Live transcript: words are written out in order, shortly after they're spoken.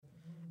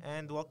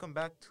And welcome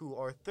back to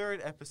our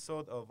third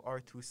episode of Our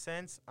Two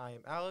Cents. I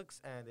am Alex,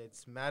 and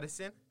it's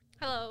Madison,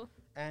 Hello.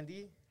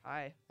 Andy,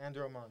 Hi. and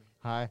Roman.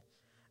 Hi.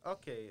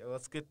 Okay,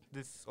 let's get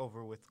this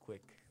over with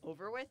quick.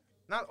 Over with?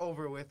 Not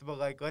over with, but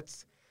like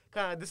let's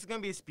kind of. This is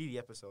gonna be a speedy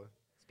episode.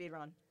 Speed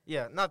run.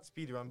 Yeah, not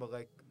speed run, but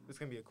like it's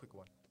gonna be a quick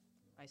one.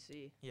 I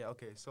see. Yeah.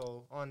 Okay.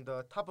 So on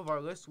the top of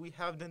our list, we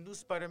have the new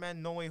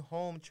Spider-Man No Way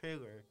Home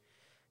trailer,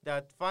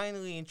 that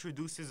finally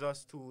introduces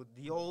us to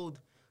the old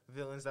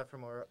villains that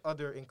from our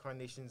other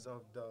incarnations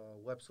of the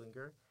web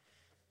slinger.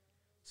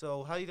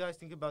 So how do you guys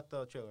think about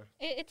the trailer?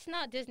 It's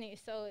not Disney,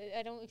 so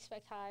I don't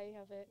expect high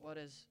of it. What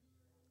is?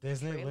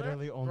 Disney Trailer?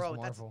 literally owns Bro,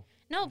 that's- Marvel.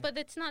 No, but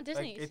it's not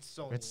Disney's. Like, it's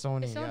Sony. It's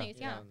Sony. It's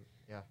yeah. Sony's,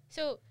 yeah.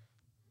 So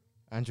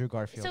Andrew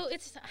Garfield.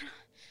 it's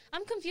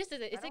I'm confused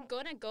with it. Is I it don't-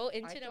 gonna go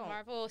into the don't.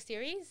 Marvel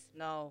series?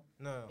 No.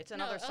 No. It's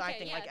another No, side okay,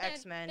 thing yeah, like then-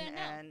 X-Men then no.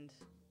 and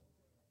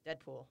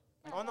Deadpool.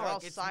 Oh no, They're all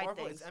like, it's side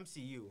Marvel. things. It's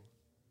MCU.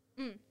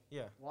 Mm.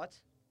 Yeah. What?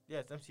 Yeah,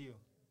 it's MCU.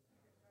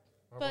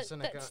 Marvel but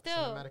Cinematic still-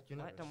 Cinematic What?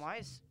 Universe. Then why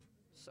is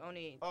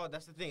Sony? Oh,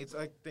 that's the thing. It's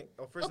like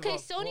first Okay,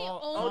 of all. Sony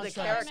Well, owns the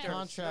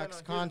Spider-Man.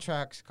 characters.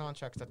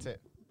 Contracts. That's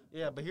it.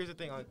 Yeah, but here's the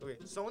thing.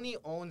 Wait, Sony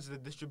owns the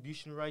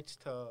distribution rights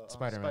to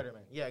Spider-Man.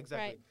 Spider-Man. Yeah,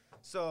 exactly.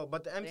 So,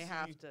 but the MCU. They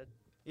have to.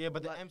 Yeah,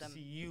 but the let them-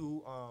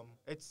 MCU,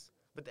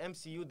 but the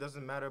MCU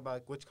doesn't matter about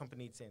like, which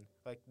company it's in.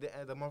 Like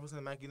the Marvel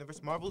Cinematic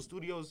Universe, Marvel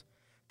Studios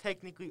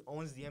technically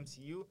owns the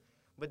MCU,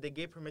 but they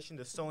gave permission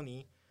to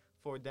Sony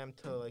for them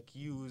to like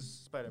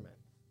use Spider-Man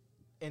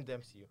in the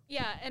MCU.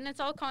 Yeah, and it's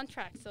all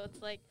contracts, so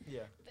it's like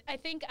Yeah, I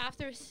think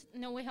after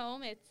No Way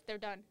Home, they're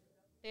done.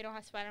 They don't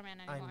have Spider-Man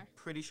anymore. I'm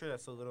pretty sure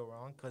that's a little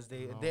wrong because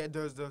No.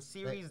 there's the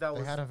series that They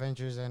was had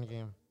Avengers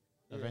Endgame.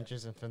 Yeah.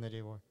 Avengers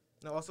Infinity War.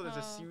 no. Also, there's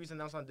a Oh. series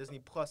announced on Disney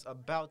Plus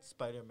about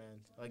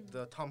Spider-Man, like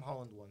the Tom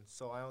Holland one.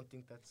 So I don't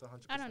think that's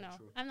 100% I don't know.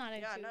 true. I'm not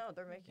into. Yeah, no,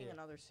 they're making Yeah.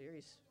 another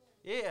series.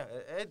 Yeah,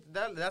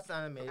 that's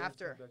animated.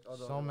 After. Like, all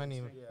the So other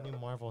many ones. Yeah. new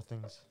Marvel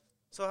things.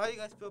 So how do you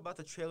guys feel about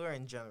the trailer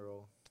in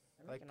general?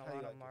 They're Like, making how a do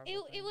you lot of like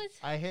Marvel. It was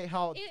I hate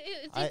how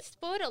it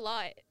spoiled a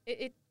lot.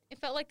 It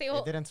felt like they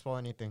they didn't spoil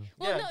anything.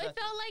 well Yeah, no, it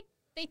exactly. felt like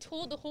they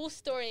told the whole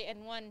story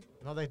in one.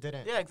 No, they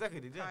didn't. Yeah, exactly.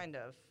 They did. Kind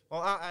of.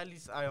 Well, at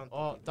least I don't.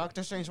 Oh, think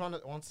Doctor Strange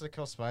wants to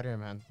kill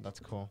Spider-Man. That's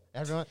cool.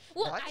 Everyone.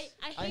 Well, What?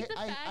 I hate the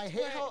fact I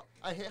hate where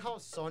I hate how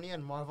Sony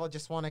and Marvel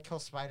just want to kill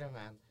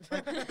Spider-Man.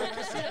 Like,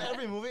 you see in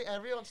every movie,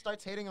 everyone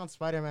starts hating on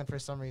Spider-Man for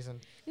some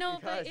reason. no,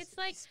 but Because it's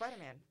like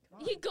Spider-Man. Come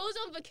on. he goes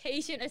on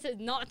vacation and says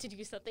not to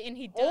do something, and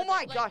he does. Oh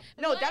my it. Like, god.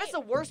 No, that is why-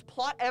 the worst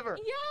plot ever.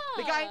 Yeah.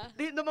 The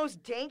guy, the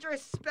most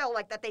dangerous spell,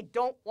 like that they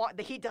don't want,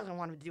 that he doesn't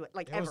want him to do it,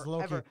 like It was ever,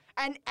 Loki. ever.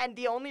 And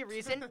the only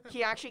reason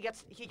he actually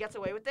gets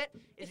away with it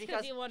is It's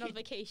because he went on he-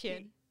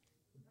 vacation.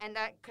 and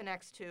that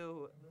connects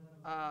to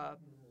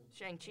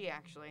Shang-Chi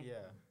actually. Yeah.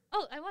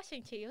 Oh, I watched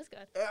Shang-Chi. It was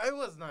good. It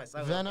was nice. I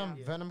liked Venom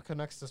it. Venom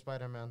connects to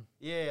Spider-Man.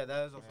 Yeah,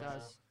 that is. It Also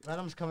does.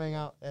 Venom's coming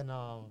out in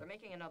They're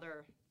making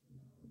another.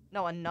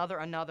 No,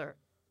 another.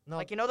 no,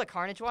 Like, you know the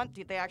Carnage one?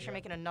 They actually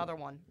making another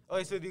one.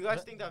 Okay, so do you guys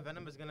Ve- think that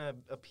Venom is gonna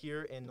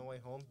appear in No Way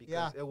Home because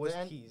yeah, it was the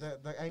end, teased?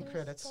 the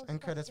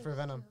end credits for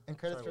Venom. End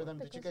credits Sorry, for what? them.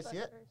 Did you guys see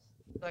it?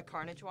 The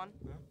Carnage one.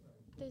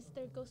 There's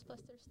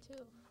Ghostbusters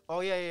too. Oh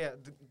yeah.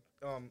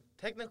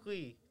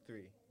 Technically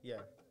 3. Yeah.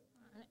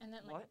 And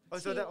then like What? Oh,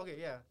 so two. that okay,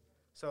 yeah.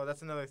 So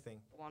that's another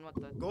thing. The one with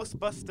the.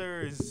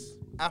 Ghostbusters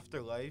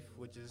Afterlife,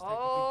 which is technically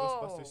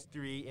Oh. Ghostbusters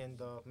 3 in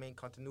the main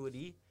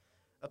continuity,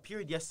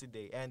 appeared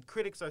yesterday, and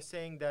critics are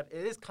saying that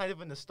it is kind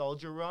of a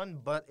nostalgia run,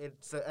 but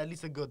it's at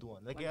least a good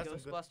one. Like, When it has some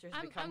good. Ghostbusters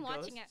I'm become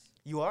watching it. ghosts.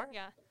 You are?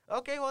 Yeah.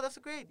 Okay, well that's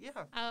great.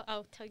 Yeah.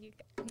 I'll tell you.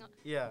 No.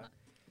 Yeah.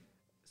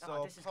 Oh,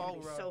 So this is gonna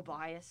be Rudd- so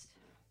biased.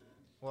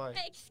 Why?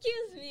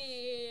 Excuse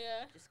me.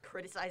 Just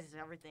criticizes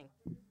everything.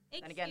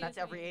 Excuse And again, that's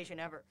every me. Asian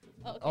ever.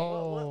 Okay.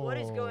 What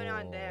is going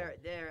on there?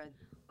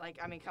 Like,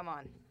 I mean, come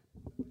on.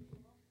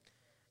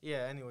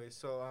 Yeah. Anyway,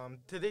 so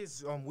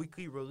today's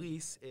weekly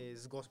release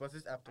is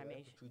Ghostbusters Afterlife,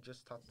 Asian. which we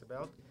just talked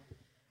about,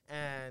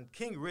 and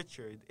King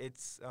Richard.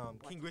 It's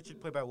King Richard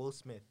played by Will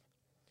Smith.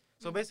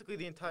 So basically,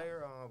 the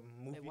entire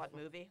movie. Wait, what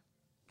movie?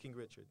 King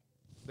Richard.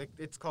 Like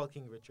it's called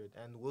King Richard,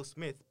 and Will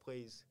Smith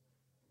plays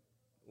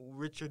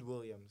Richard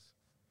Williams.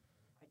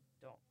 I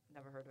don't.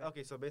 Never heard of it.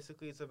 Okay, so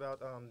basically it's about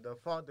the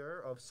father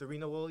of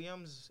Serena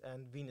Williams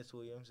and Venus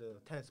Williams,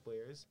 tennis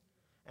players,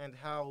 and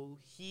how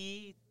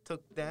he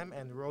took them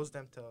and rose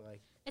them to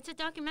like. It's a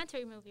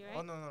documentary movie, right?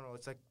 Oh no,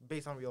 it's like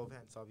based on real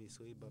events,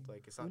 obviously, but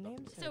like it's not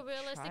So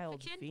realistic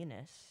child fiction?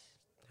 Venus?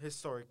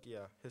 historic.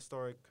 Yeah,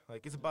 historic.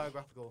 Like it's a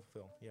biographical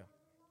film. Yeah.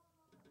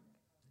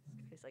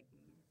 It's like,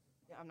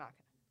 yeah, I'm not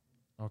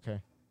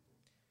Okay.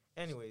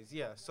 Anyways,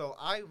 yeah. So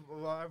I've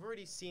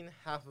already seen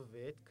half of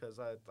it because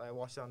I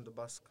watched it on the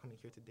bus coming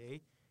here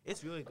today.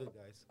 It's really good,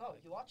 guys. Oh,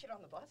 you watch it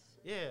on the bus?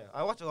 Yeah,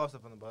 I watch a lot of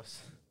stuff on the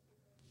bus.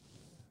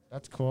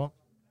 That's cool.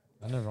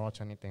 I never watch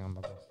anything on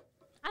the bus.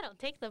 I don't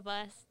take the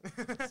bus.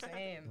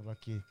 Same.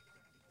 Lucky.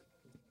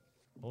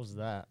 What was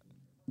that?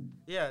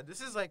 Yeah,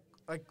 this is like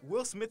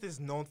Will Smith is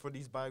known for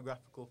these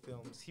biographical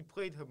films. He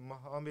played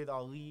Muhammad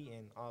Ali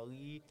in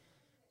Ali,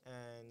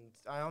 and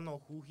I don't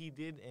know who he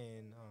did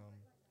in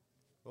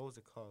What was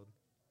it called?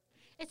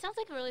 It sounds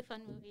like a really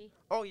fun movie.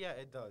 Oh yeah,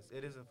 it does.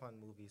 It is a fun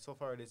movie. So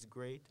far, it is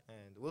great,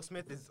 and Will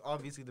Smith is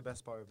obviously the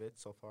best part of it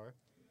so far.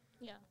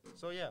 Yeah.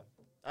 So yeah,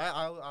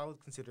 I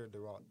would consider it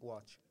the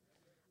watch.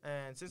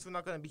 And since we're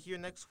not gonna be here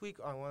next week,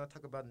 I want to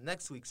talk about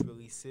next week's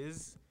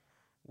releases,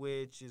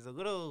 which is a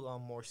little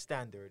more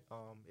standard.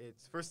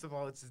 It's first of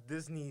all, it's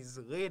Disney's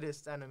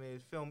latest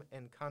animated film,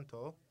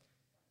 Encanto.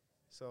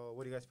 So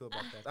what do you guys feel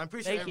about that? I'm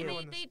pretty sure Thank you.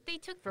 everyone. They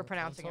took. For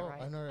pronouncing it Console?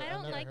 right. I I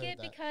don't never like heard it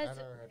that. because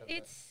I never heard of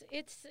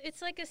that.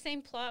 it's like the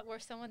same plot where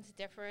someone's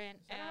different.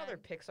 Is that another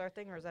Pixar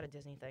thing or is that a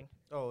Disney thing?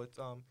 Oh, it's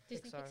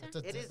Disney Pixar. Pixar? It's a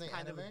it is Disney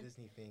kind of anime? a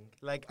Disney thing.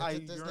 Like It's a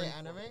yearn Disney for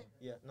anime? it.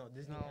 Yeah, no,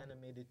 Disney No.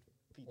 animated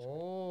feature.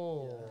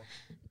 Oh.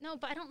 No,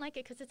 but I don't like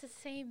it because it's the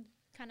same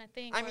kind of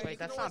thing. I mean, where Wait, you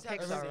that's can not always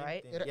have the Pixar, same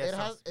right? thing. It, Yeah, it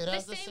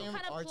has the the same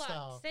kind of art plot,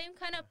 style. same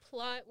kind of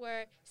plot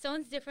where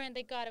someone's different.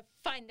 They gotta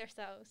find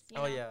themselves. You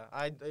Oh know? yeah,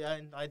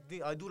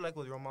 I do like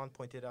what Roman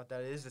pointed out,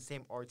 that it is the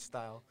same art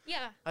style.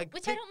 Yeah, Like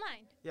which I Pic- don't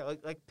mind. Yeah,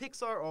 like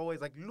Pixar always,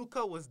 like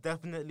Luca was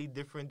definitely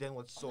different than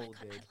what Oh my Soul God,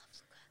 I did. love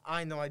Luca.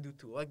 I know, I do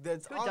too. Like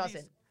that's Who obvious.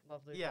 doesn't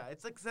love Luca? Yeah,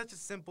 it's like such a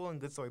simple and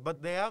good story,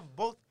 but they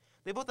both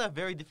have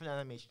very different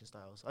animation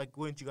styles. Like,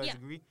 wouldn't you guys Yeah.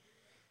 agree?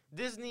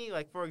 Disney,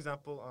 like for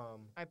example,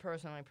 I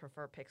personally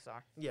prefer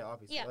Pixar. yeah,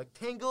 obviously, Yeah. like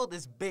Tangled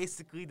is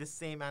basically the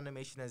same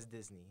animation as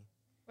Disney.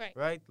 Right.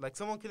 Right. Like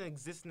someone can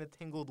exist in a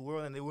Tangled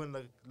world and they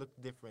wouldn't look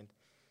different.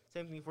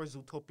 Same thing for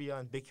Zootopia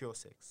and Big Hero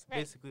 6. Right.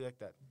 Basically like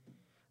that.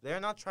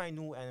 They're not trying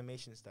new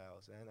animation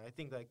styles, and I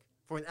think like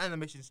for an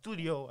animation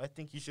studio, I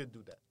think you should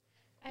do that.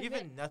 I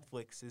Even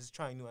Netflix is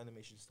trying new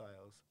animation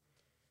styles.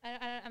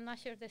 I'm not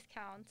sure if this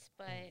counts,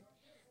 but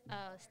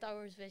Star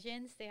Wars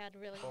Visions, they had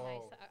really Oh.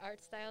 nice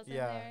art styles in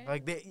Yeah, there.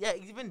 like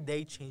even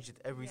they changed it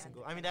every Yeah,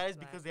 single. I different mean that is art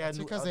because style. they had It's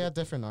new because they other- had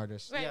different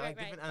artists. Right, yeah, right, like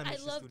different right. I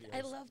animation loved studios. it.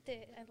 I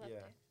loved Yeah.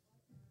 it.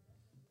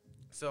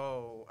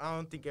 So I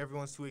don't think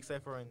everyone's too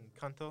excited for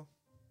Encanto.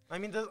 I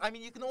mean,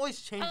 you can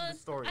always change the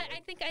story. I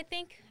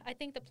right?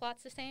 think the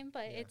plot's the same,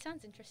 but Yeah. it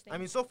sounds interesting. I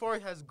mean, so far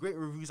it has great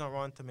reviews on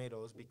Rotten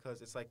Tomatoes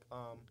because it's like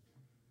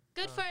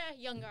good uh, for a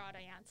younger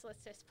audience.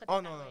 Let's just put it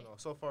oh that no way. no.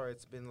 So far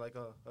it's been like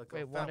a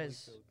Wait, what family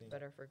is filled thing.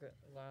 better for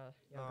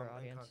younger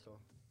audience? Encanto.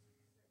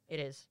 It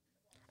is.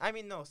 I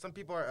mean, no. Some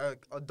people are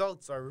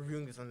adults are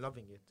reviewing this and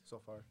loving it so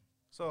far.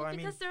 So Well, I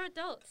mean, because they're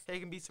adults. they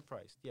can be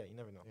surprised. Yeah, you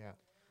never know.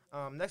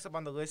 Yeah. Next up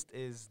on the list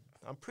is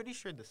I'm pretty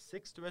sure the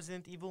 6th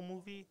Resident Evil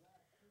movie.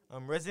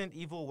 Resident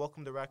Evil: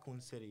 Welcome to Raccoon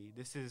City.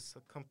 This is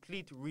a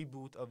complete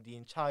reboot of the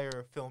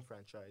entire film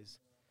franchise.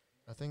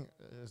 I think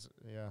is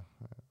okay.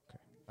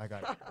 I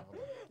got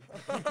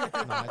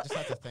it. No, I just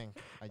had to think.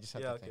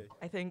 Yeah, okay.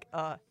 I think,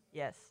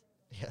 yes.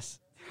 Yes.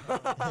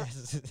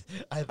 Yes.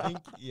 I think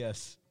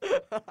yes. Yeah,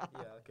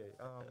 okay.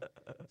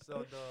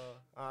 So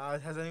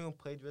has anyone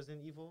played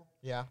Resident Evil?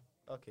 Yeah.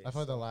 Okay. I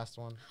played the so last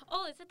one.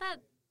 Oh, is it that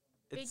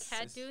big it's-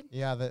 head it's- dude?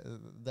 Yeah,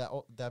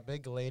 that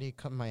big lady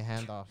cut my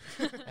hand off,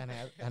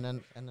 and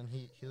then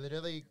he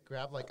literally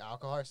grabbed like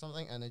alcohol or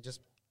something, and it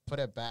just put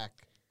it back,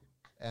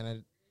 and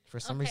it for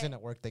some Okay. reason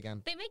it worked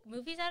again. They make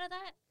movies out of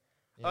that?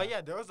 Oh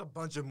yeah, there was a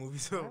bunch of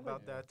movies would-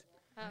 about that.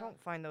 I don't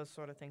find those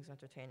sort of things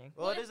entertaining.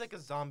 Well, What it is if- like a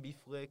zombie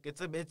flick. It's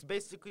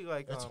basically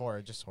like It's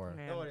horror, just horror.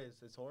 Man. No, it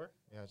is. It's horror.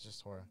 Yeah, it's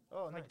just horror.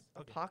 Oh, Like nice.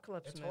 Okay.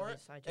 apocalypse It's horror.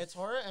 movies, I just It's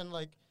horror and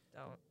like.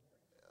 don't.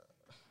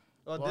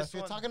 Oh, Well, this if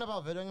you're one- talking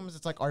about video games,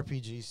 it's like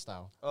RPG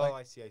style. Oh, like,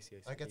 I see.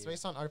 like it's yeah.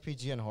 based on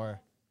RPG and horror.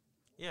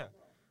 Yeah.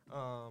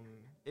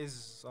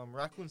 Is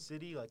Raccoon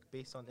City like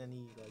based on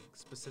any like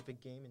specific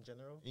game in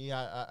general?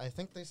 Yeah, I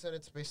think they said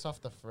it's based off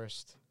the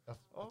first.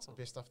 It's Oh.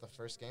 based off the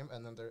first game,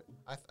 and then there.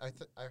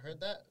 I heard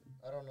that.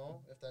 I don't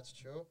know if that's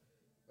true,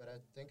 but I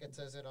think it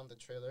says it on the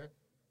trailer.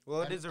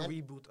 Well, it And- is a and-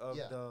 reboot of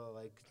yeah. the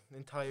like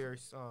entire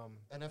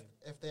And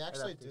if they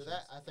actually do that,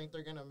 Adaptations. I think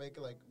they're gonna make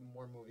like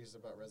more movies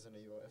about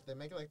Resident Evil. If they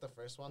make it like the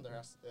first one, there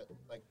has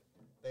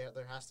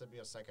to be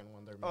a second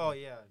one. Oh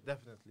yeah,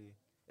 definitely.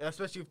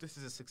 Especially if this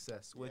is a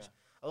success, which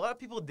a lot of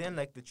people didn't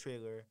like the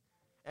trailer,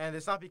 and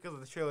it's not because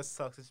the trailer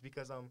sucks. It's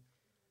because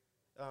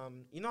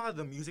you know how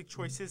the music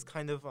choices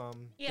kind of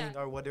Yeah. thing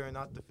are whether or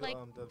not the Like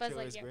the Buzz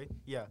trailer is Lightyear. great.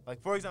 Yeah,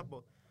 like for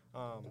example,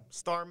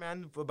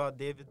 Starman about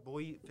David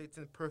Bowie fits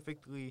in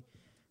perfectly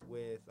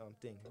with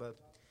thing, but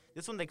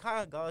this one they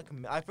kind of got like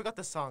I forgot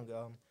the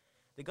song.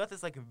 They got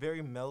this like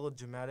very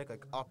melodramatic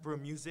like opera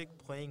music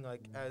playing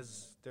like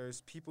as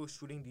there's people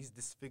shooting these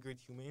disfigured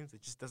humans.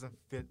 It just doesn't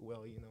fit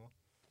well, you know.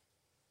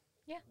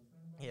 Yeah.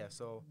 Yeah,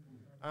 so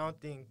I don't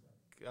think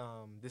I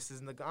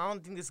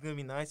don't think this is gonna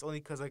be nice. Only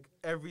because like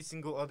every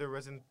single other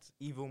Resident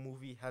Evil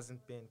movie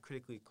hasn't been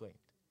critically acclaimed.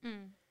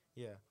 Mm.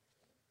 Yeah.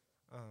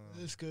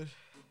 it's good.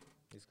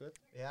 It's good.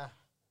 Yeah,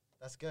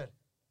 that's good.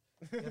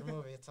 Good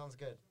movie. It sounds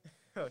good.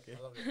 Okay.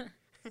 I love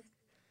it.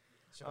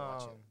 Should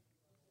watch it.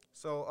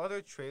 So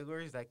other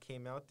trailers that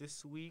came out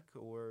this week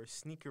were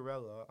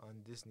Sneakerella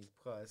on Disney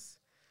Plus.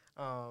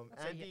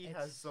 That's a- Andy has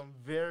it's- some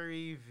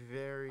very,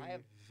 very, I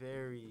have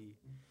very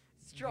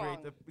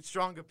Strong.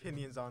 strong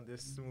opinions on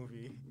this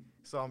movie.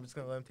 So I'm just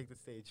gonna let him take the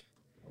stage.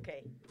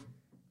 Okay.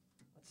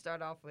 Let's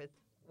start off with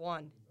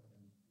 1.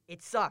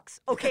 It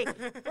sucks. Okay,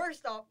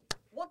 first off,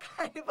 what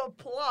kind of a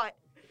plot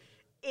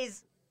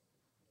is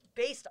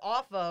based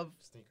off of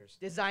Sneakers.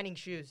 designing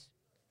shoes?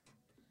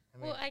 I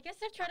mean, Well, I guess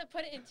they're trying to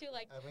put it into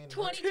like I mean,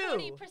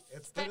 2020 Two. perspective.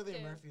 it's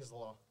literally Murphy's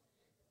Law.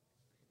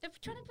 They're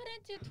trying to put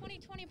it into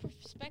 2020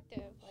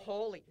 perspective. Like,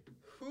 Holy,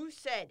 who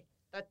said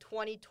that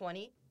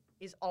 2020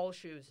 is all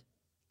shoes?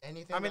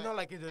 Anything. I mean, that- no,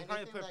 like they're trying to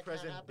anything put that can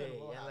present happen day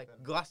will and like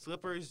happen. glass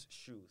slippers,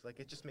 shoes. Like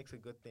it just makes a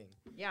good thing.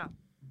 Yeah.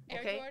 Air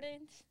Okay.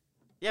 Jordans.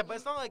 Yeah, but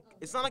it's not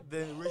like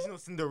the original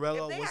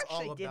Cinderella If they was all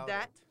actually did about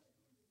that,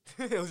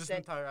 it. It was just then-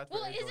 entire outfit.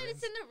 Well, Air isn't Jordans.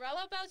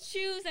 Cinderella about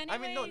shoes anyways? I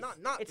mean, no,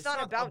 not. It's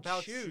not about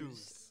shoes.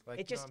 shoes. Like,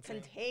 it you know just what I'm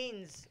saying?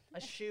 contains a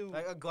shoe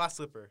Like a glass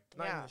slipper,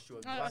 not Yeah. even a shoe. A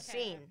Oh, glass okay.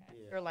 scene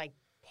Yeah. or like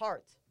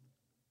part.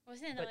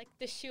 Wasn't it but like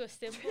the shoe a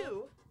symbol?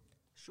 Two,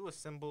 Shoe a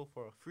symbol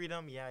for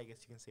freedom. Yeah, I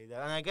guess you can say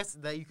that, and I guess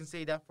that you can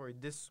say that for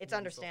this. it's movie so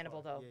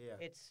understandable far. though. Yeah,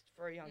 yeah. It's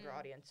for a younger Mm.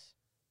 audience.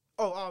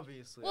 Oh,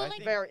 obviously. Well, I like-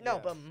 think, Very no,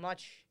 yeah. but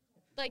much.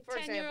 Like For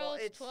example,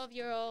 10-year-olds, it's-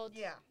 12-year-olds.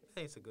 Yeah. I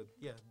think it's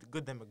a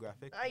good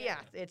demographic.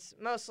 Yeah. It's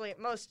most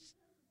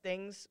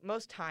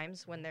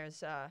times when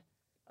there's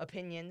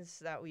opinions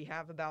that we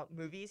have about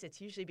movies, it's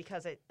usually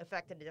because it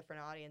affected a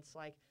different audience.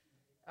 Like,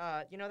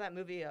 you know that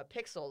movie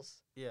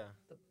Pixels, Yeah.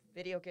 the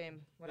video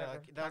game, whatever.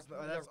 Yeah, like,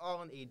 that's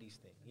all an '80s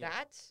thing. Yeah.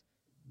 That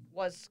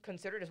was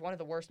considered as one of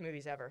the worst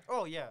movies ever.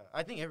 Oh yeah,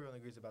 I think everyone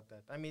agrees about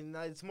that. I mean,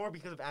 it's more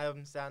because of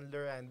Adam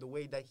Sandler and the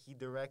way that he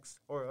directs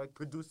or like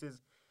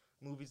produces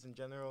movies in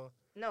general.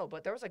 No,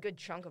 but there was a good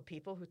chunk of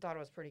people who thought it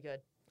was pretty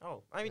good.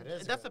 Oh, I mean,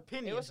 It is that's good.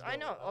 opinion. It was. I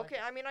know. Okay.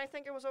 I mean, I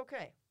think it was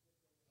okay.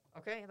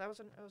 Okay, that was.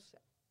 It was.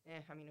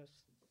 I mean, it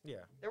was.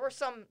 Yeah, There were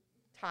some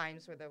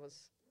times where there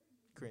was,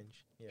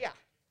 cringe. Yeah. Yeah.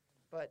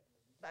 but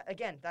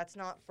again, that's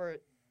not for.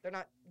 They're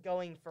not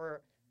going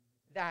for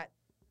that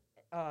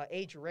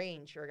age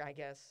range, or I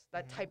guess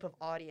that Mhm. type of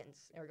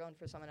audience. They're going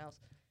for someone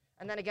else.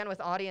 And then again, with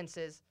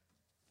audiences,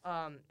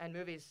 and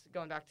movies,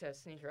 going back to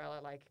Cinderella,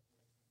 like,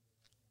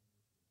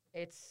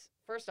 it's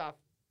first off,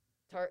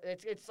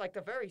 it's like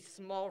a very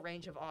small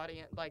range of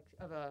audience, like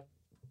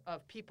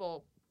of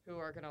people who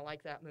are gonna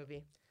like that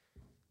movie.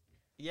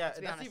 Yeah,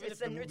 To be that's honest, even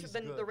it's if the the, movie's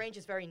the good. range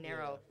is very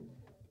narrow,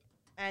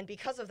 and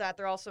because of that,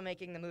 they're also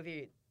making the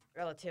movie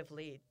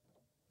relatively.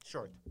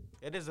 Short.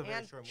 It is a very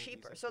And short movie.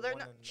 cheaper, It's so like they're one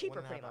not- and-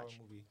 cheaper 1.5 pretty hour much.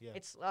 Movie. Yeah.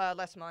 It's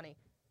less money.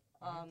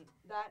 Mm-hmm.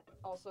 That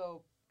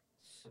also,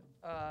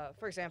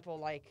 for example,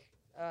 like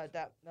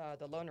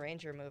the Lone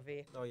Ranger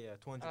movie. Oh yeah,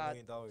 $200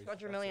 million. $200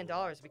 That's million a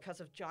lot. because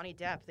of Johnny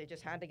Depp. They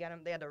just had to get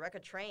him. They had to wreck a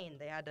train.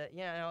 They had to,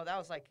 that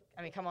was like,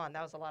 I mean, come on,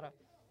 that was a lot of.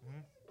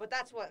 Mhm. But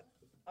that's what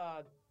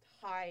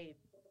high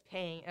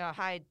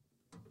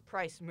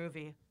price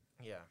movie.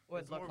 Yeah.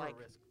 would it's look more like. of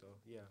a risk though.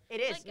 Yeah.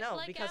 It is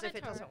like because if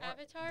it Avatar. doesn't work,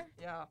 Avatar,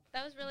 yeah.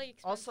 that was really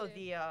expensive. Also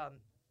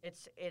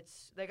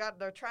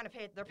they're trying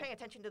to they're paying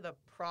attention to the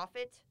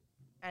profit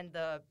and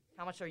the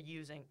how much they're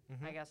using, I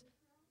Mhm. guess,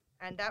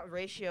 and that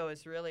ratio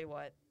is really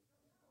what.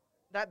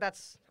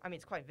 That's I mean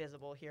it's quite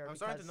visible here. I'm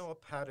starting to because- know a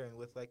pattern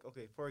with like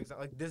for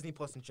example like Disney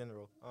Plus in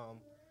general.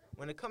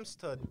 When it comes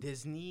to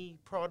Disney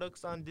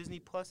products on Disney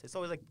Plus, it's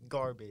always like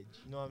garbage.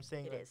 You know what I'm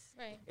saying? It Like, is.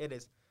 right. It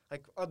is.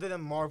 Like other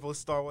than Marvel,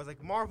 Star Wars,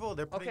 like Marvel,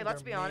 they're putting Okay,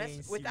 let's their be honest.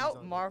 main series Without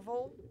on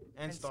Marvel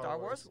there. and Star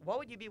Wars, what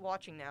would you be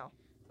watching now?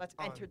 That's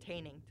On-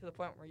 entertaining to the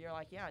point where you're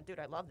like, yeah, dude,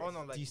 I love this. Oh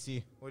no, like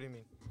DC. what do you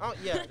mean? Oh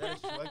yeah, that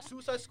is true. Like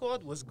Suicide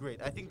Squad was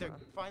great. I think they're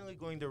finally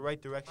going the right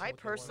direction. I with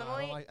the one-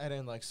 personally- I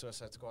didn't like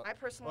Suicide Squad. I Oh,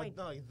 personally,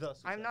 no, the I'm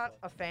Suicide not Squad.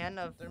 a fan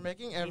of. They're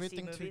making DC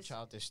everything too movies.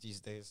 childish these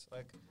days.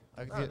 Like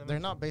No, they're they're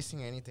not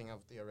basing anything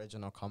of the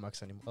original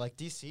comics anymore. Like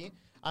DC,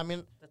 I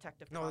mean,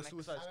 Detective No, the Comics.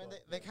 Suicide I mean,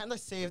 Squad. they kind of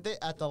saved it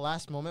at the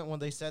last moment when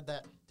they said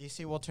that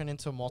DC will turn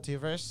into a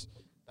multiverse.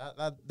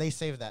 That they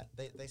saved that.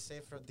 They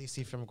saved for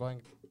DC from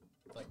going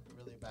like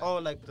really bad. Oh,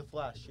 like the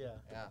Flash, yeah.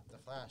 yeah, the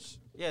Flash.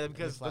 Yeah,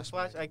 because the Flashpoint.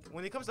 Flash, like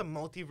when it comes to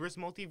multiverse,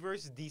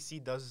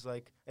 DC does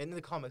like, in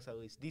the comics at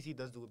least, DC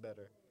does do it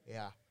better.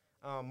 Yeah.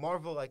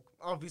 Marvel, like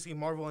obviously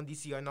Marvel and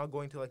DC are not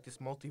going to like this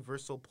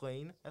multiversal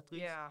plane at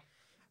least. Yeah,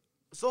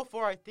 So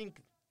far, I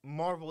think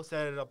Marvel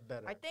set it up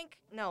better. I think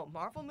no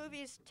Marvel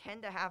movies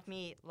tend to have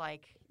me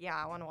like, yeah,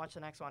 I want to watch the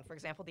next one. For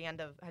example, the end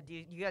of. Do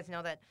you guys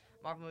know that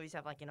Marvel movies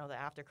have like the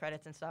after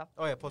credits and stuff?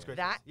 Oh yeah, post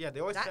credits. That- Yeah,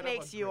 they always set That up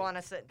makes a you great- want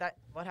to sit. That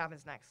what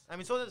happens next? I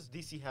mean, so does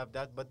DC have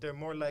that, but they're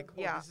more like,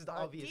 oh, Yeah, this is the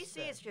obvious. DC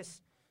step. is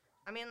just.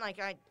 I mean, like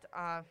it's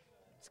kind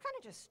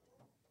of just.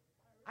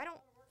 I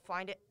don't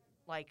find it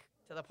like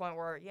to the point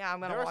where I'm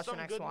gonna There are watch the some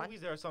next good one.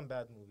 movies. There are some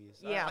bad movies.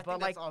 Yeah, I but,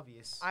 think like, that's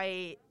obvious.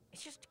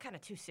 It's just kind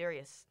of too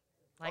serious.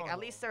 Like Oh, at no.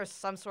 least there's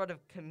some sort of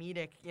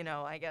comedic,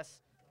 I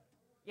guess.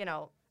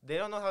 They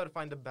don't know how to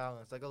find the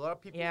balance. Like a lot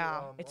of people.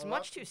 It's a lot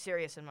much of too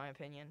serious in my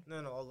opinion. No,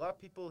 a lot of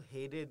people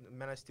hated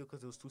Man of Steel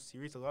because it was too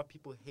serious. A lot of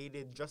people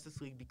hated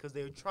Justice League because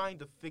they were trying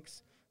to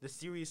fix the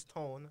serious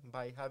tone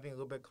by having a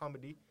little bit of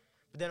comedy,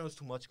 but then it was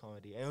too much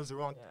comedy, and it was the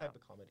wrong Yeah. type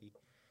of comedy.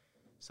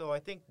 So I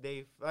think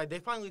they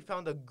finally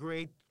found a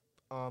great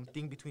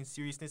thing between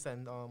seriousness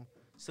and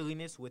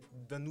silliness with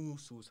the new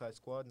Suicide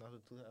Squad, not the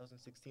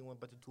 2016 one,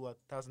 but the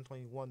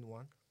 2021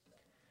 one.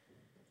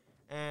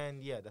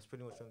 And yeah, that's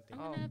pretty much something.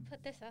 I'm gonna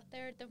put this out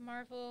there. The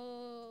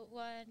Marvel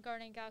one,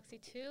 Guardian of the Galaxy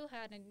 2,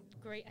 had a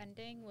great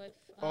ending with.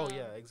 Oh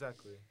yeah,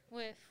 exactly.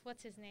 With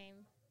what's his name?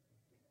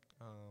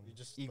 You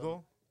just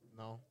Eagle.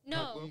 No. No.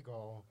 Not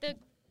Eagle.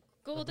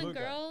 Golden blue guy.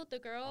 Girl, the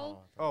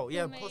girl. Oh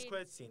yeah, made- post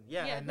credit scene.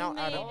 Yeah, yeah, and who now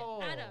made Adam.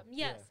 Oh. Adam.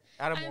 Yes.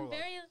 Yeah, Adam I'm Warlock.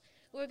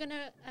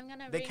 I'm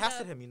gonna. They bring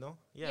casted up, him, you know.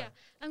 Yeah. Yeah.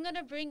 I'm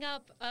gonna bring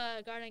up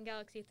Guardian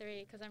Galaxy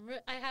 3 because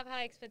I have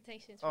high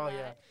expectations for Oh, that.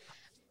 yeah.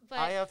 But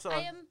I have to- I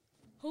am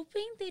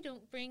hoping they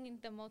don't bring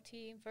the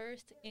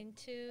multiverse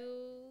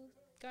into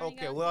Guardian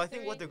Okay, Galaxy well, I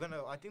think 3.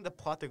 I think the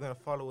plot they're gonna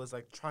follow is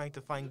like trying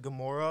to find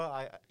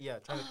Gamora.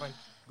 Trying to find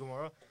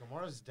Gamora.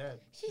 Gamora's dead.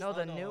 She's No,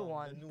 the no, new the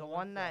one, new the one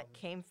one that from-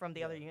 came from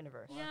the other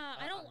universe. Yeah,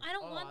 I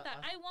don't want that.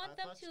 I want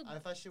them to. I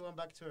thought she went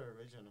back to her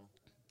original.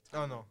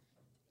 Oh no,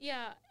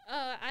 Yeah,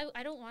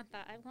 I don't want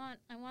that.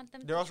 I want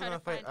them they're to also try gonna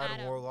to fight find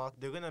Adam Warlock.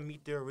 They're gonna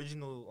meet their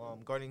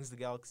original Guardians of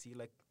the Galaxy.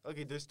 Like,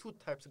 okay, there's two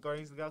types of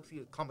Guardians of the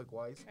Galaxy comic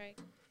wise. Right.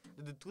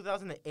 The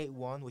 2008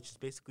 one, which is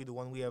basically the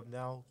one we have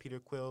now, Peter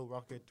Quill,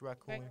 Rocket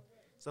Raccoon,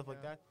 stuff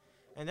like that.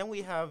 And then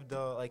we have the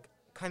like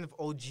kind of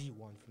OG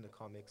one from the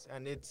comics,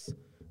 and it's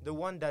the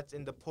one that's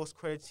in the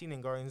post-credit scene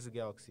in Guardians of the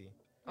Galaxy.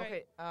 Right.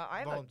 Okay, I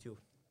have Volume 2.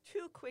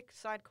 two quick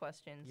side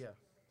questions.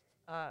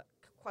 Yeah.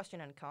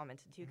 Question and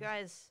comments. Do you Mm-hmm.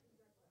 guys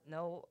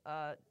know,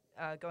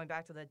 going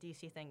back to the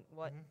DC thing,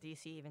 what Mhm.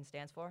 DC even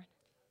stands for?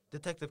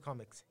 Detective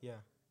Comics.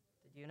 Yeah.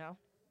 Did you know?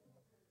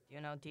 Do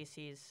you know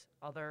DC's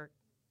other,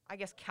 I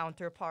guess,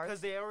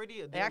 counterparts? Because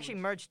They actually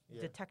merged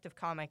yeah. Detective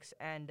Comics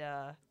and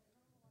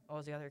what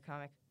was the other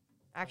comic?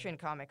 Action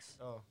Comics.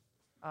 Oh.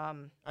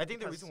 Um, I think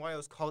the Because- reason why it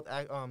was called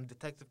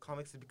Detective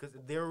Comics is because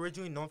they're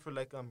originally known for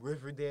like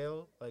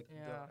Riverdale, like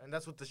Yeah. and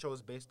that's what the show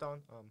is based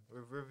on.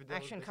 Riverdale.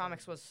 Action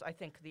Comics was, I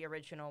think, the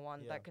original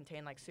one Yeah. that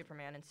contained like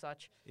Superman and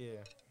such.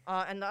 Yeah.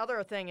 And the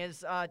other thing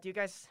is, do you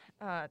guys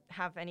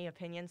have any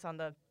opinions on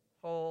the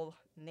whole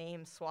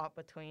name swap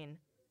between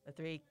the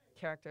three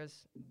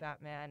characters,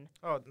 Batman,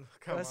 Oh,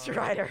 come Ghost on.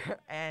 Rider,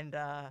 and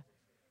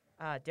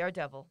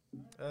Daredevil?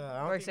 I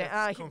don't Or think saying,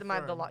 that's he might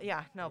have the confirmed.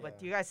 yeah, no, but Yeah.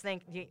 do you guys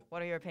think?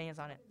 What are your opinions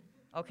on it?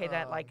 Okay,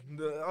 that like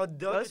the other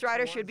Ghost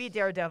Rider two should be ones-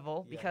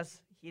 Daredevil Yeah.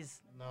 because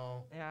he's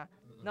No. yeah.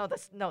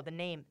 No, the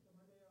name.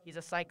 He's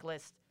a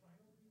cyclist.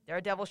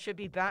 Daredevil should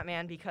be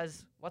Batman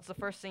because what's the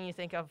first thing you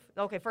think of?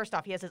 Okay, first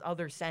off, he has his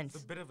other sense.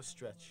 It's a bit of a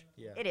stretch.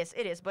 Yeah. It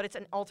is, but it's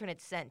an alternate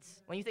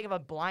sense. When you think of a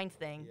blind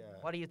thing, Yeah.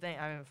 what do you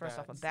think? I mean, first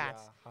off, a Bats,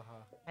 bats. Yeah,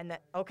 haha. And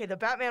that okay, the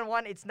Batman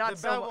one, it's not The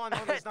so. bad one, no,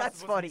 it's not That's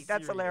supposed to funny. be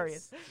That's serious.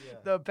 hilarious. Yeah.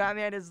 The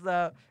Batman is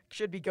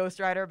should be Ghost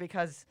Rider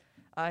because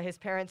his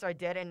parents are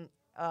dead, and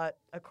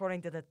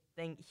according to the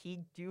thing, he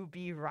do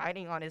be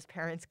riding on his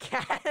parents'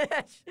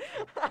 cash.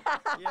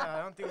 Yeah,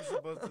 I don't think we're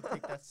supposed to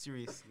take that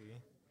seriously.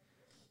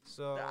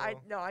 So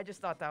I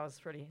just thought that was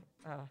pretty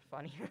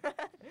funny.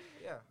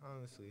 yeah,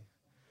 honestly.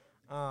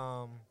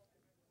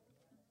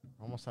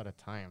 Almost out of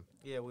time.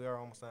 Yeah, we are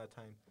almost out of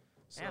time.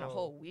 So, And a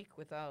whole week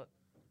without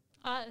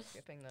Us.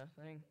 skipping the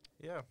thing.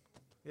 Yeah,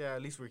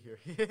 at least we're here.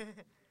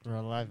 We're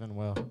alive and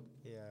well.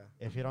 Yeah,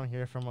 If you don't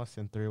hear from us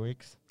in 3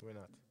 weeks, we're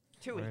not.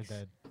 2 we're weeks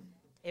dead.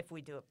 if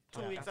we do it.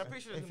 2 Yeah. weeks. I'm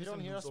pretty sure If there's you gonna don't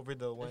be hear some us- news over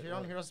the one. If you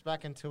don't hear us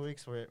back in 2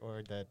 weeks,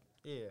 we're dead.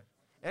 Yeah.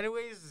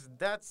 Anyways,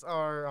 that's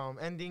our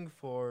ending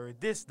for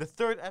this, the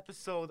third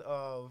episode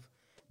of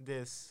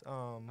this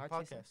RTC?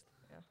 podcast.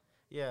 Yeah.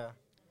 Yeah.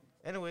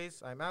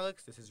 Anyways, I'm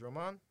Alex. This is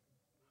Roman,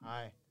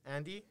 Hi.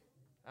 Andy,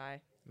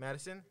 Aye.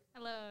 Madison,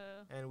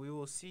 Hello. and we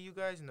will see you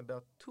guys in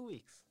about 2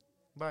 weeks.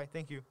 Bye.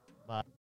 Thank you.